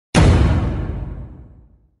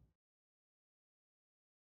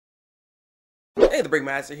Hey,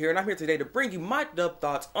 Thabreakmaster here, and I'm here today to bring you my dub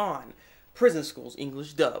thoughts on Prison School's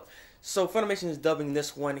English dub. So Funimation is dubbing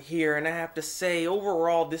this one here, and I have to say,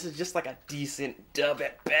 overall, this is just like a decent dub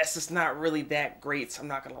at best. It's not really that great, so I'm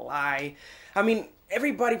not gonna lie. I mean,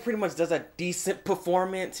 everybody pretty much does a decent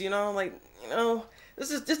performance, this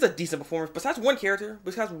is just a decent performance. Besides one character,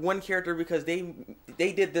 because they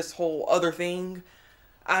did this whole other thing.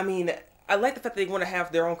 I mean, I like the fact that they want to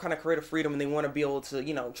have their own kind of creative freedom, and they want to be able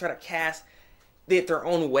to, try to cast it their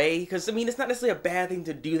own way, because I mean it's not necessarily a bad thing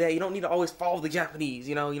to do that. You don't need to always follow the Japanese,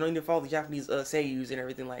 you don't need to follow the Japanese seiyus and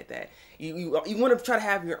everything like that. You want to try to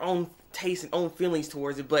have your own taste and own feelings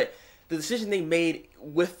towards it, but the decision they made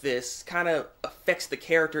with this kind of affects the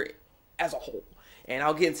character as a whole, and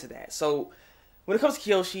I'll get into that. So when it comes to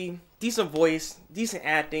Kyoshi, decent voice, decent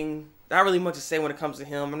acting, not really much to say when it comes to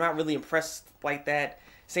him. I'm not really impressed like that.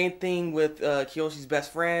 Same thing with Kyoshi's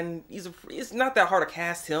best friend. It's not that hard to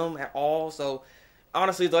cast him at all. So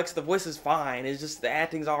honestly, the voice is fine. It's just the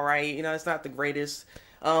acting's all right. It's not the greatest.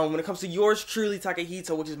 When it comes to yours truly,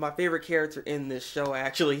 Takahito, which is my favorite character in this show,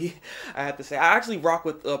 actually, I have to say, I actually rock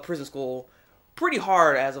with Prison School pretty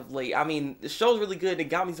hard as of late. I mean, the show's really good. It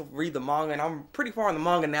got me to read the manga, and I'm pretty far in the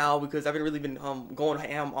manga now because I've really been going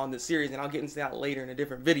ham on this series, and I'll get into that later in a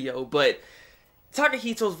different video. But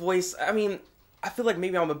Takahito's voice, I mean, I feel like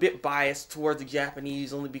maybe I'm a bit biased towards the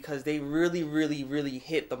Japanese only because they really, really, really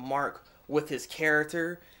hit the mark with his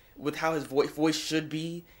character, with how his voice should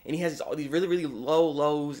be, and he has all these really, really low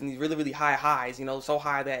lows and these really, really high highs, so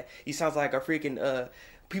high that he sounds like a freaking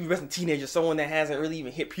pubescent teenager, someone that hasn't really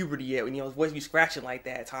even hit puberty yet, when his voice be scratching like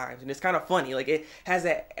that at times, and it's kind of funny. Like, it has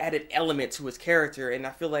that added element to his character, and I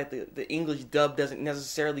feel like the English dub doesn't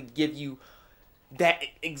necessarily give you that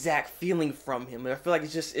exact feeling from him. And I feel like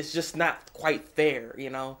it's just not quite there,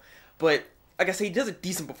 But like I say, he does a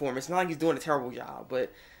decent performance. It's not like he's doing a terrible job,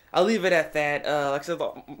 but I'll leave it at that. Like I said,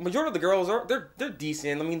 the majority of the girls they're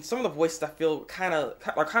decent. I mean, some of the voices I feel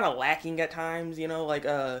are kind of lacking at times. Like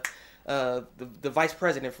the vice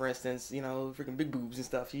president, for instance. Freaking big boobs and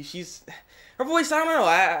stuff. She's her voice. I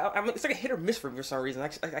don't know. It's like a hit or miss for me for some reason.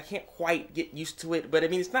 I can't quite get used to it. But I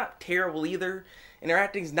mean, it's not terrible either. And their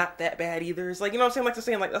acting's not that bad either. It's like, what I'm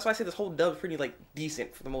saying? Like, that's why I say this whole dub is pretty, like,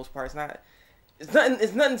 decent for the most part. It's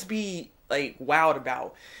nothing to be, like, wowed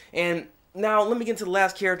about. And now, let me get into the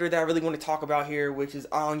last character that I really want to talk about here, which is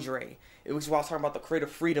Andre. Which is why I was talking about the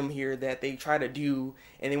creative freedom here that they try to do,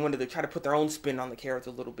 and they wanted to try to put their own spin on the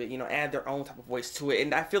character a little bit, add their own type of voice to it.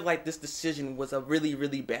 And I feel like this decision was a really,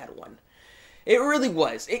 really bad one. It really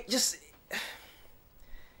was.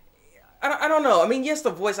 I don't know. I mean, yes,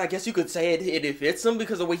 the voice, I guess you could say it fits him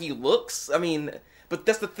because of the way he looks. I mean, but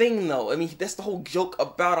that's the thing, though. I mean, that's the whole joke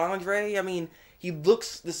about Andre. I mean, he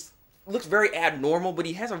looks very abnormal, but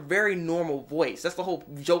he has a very normal voice. That's the whole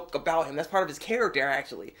joke about him. That's part of his character,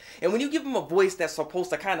 actually. And when you give him a voice that's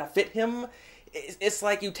supposed to kind of fit him, it's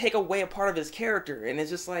like you take away a part of his character, and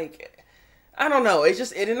it's just like, I don't know. It's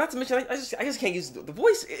just, and not to mention, I just can't use the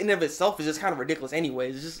voice in and of itself is just kind of ridiculous.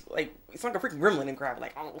 Anyways, it's just like it's like a freaking gremlin and crap.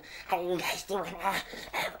 Like, I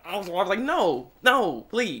was like, no,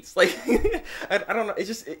 please. Like, I don't know.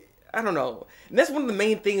 I don't know. And that's one of the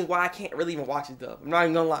main things why I can't really even watch his dub. I'm not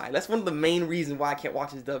even gonna lie. That's one of the main reasons why I can't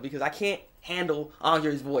watch his dub, because I can't handle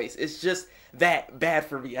Andre's voice. It's just that bad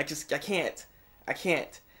for me. I can't.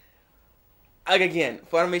 Like, again,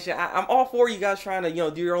 Funimation, I'm all for you guys trying to,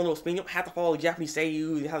 do your own little spin. You don't have to follow the Japanese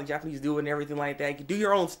seiyu, how the Japanese do it and everything like that. You can do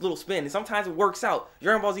your own little spin, and sometimes it works out.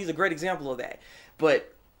 Dragon Ball Z is a great example of that.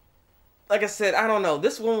 But, like I said, I don't know.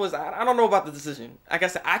 This one was, I don't know about the decision. Like I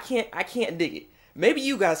said, I can't dig it. Maybe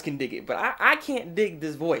you guys can dig it, but I can't dig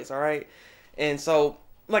this voice, alright? And so,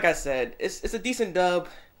 like I said, it's a decent dub.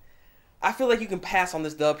 I feel like you can pass on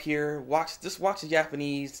this dub here. Just watch the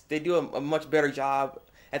Japanese. They do a much better job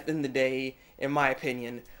at the end of the day, in my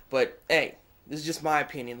opinion. But, hey, this is just my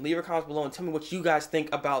opinion. Leave your comments below and tell me what you guys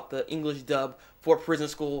think about the English dub for Prison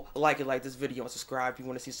School. Like this video and subscribe if you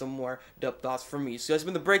want to see some more dub thoughts from me. So, it's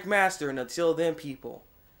been the Thabreakmaster, and until then, people,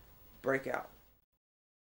 break out.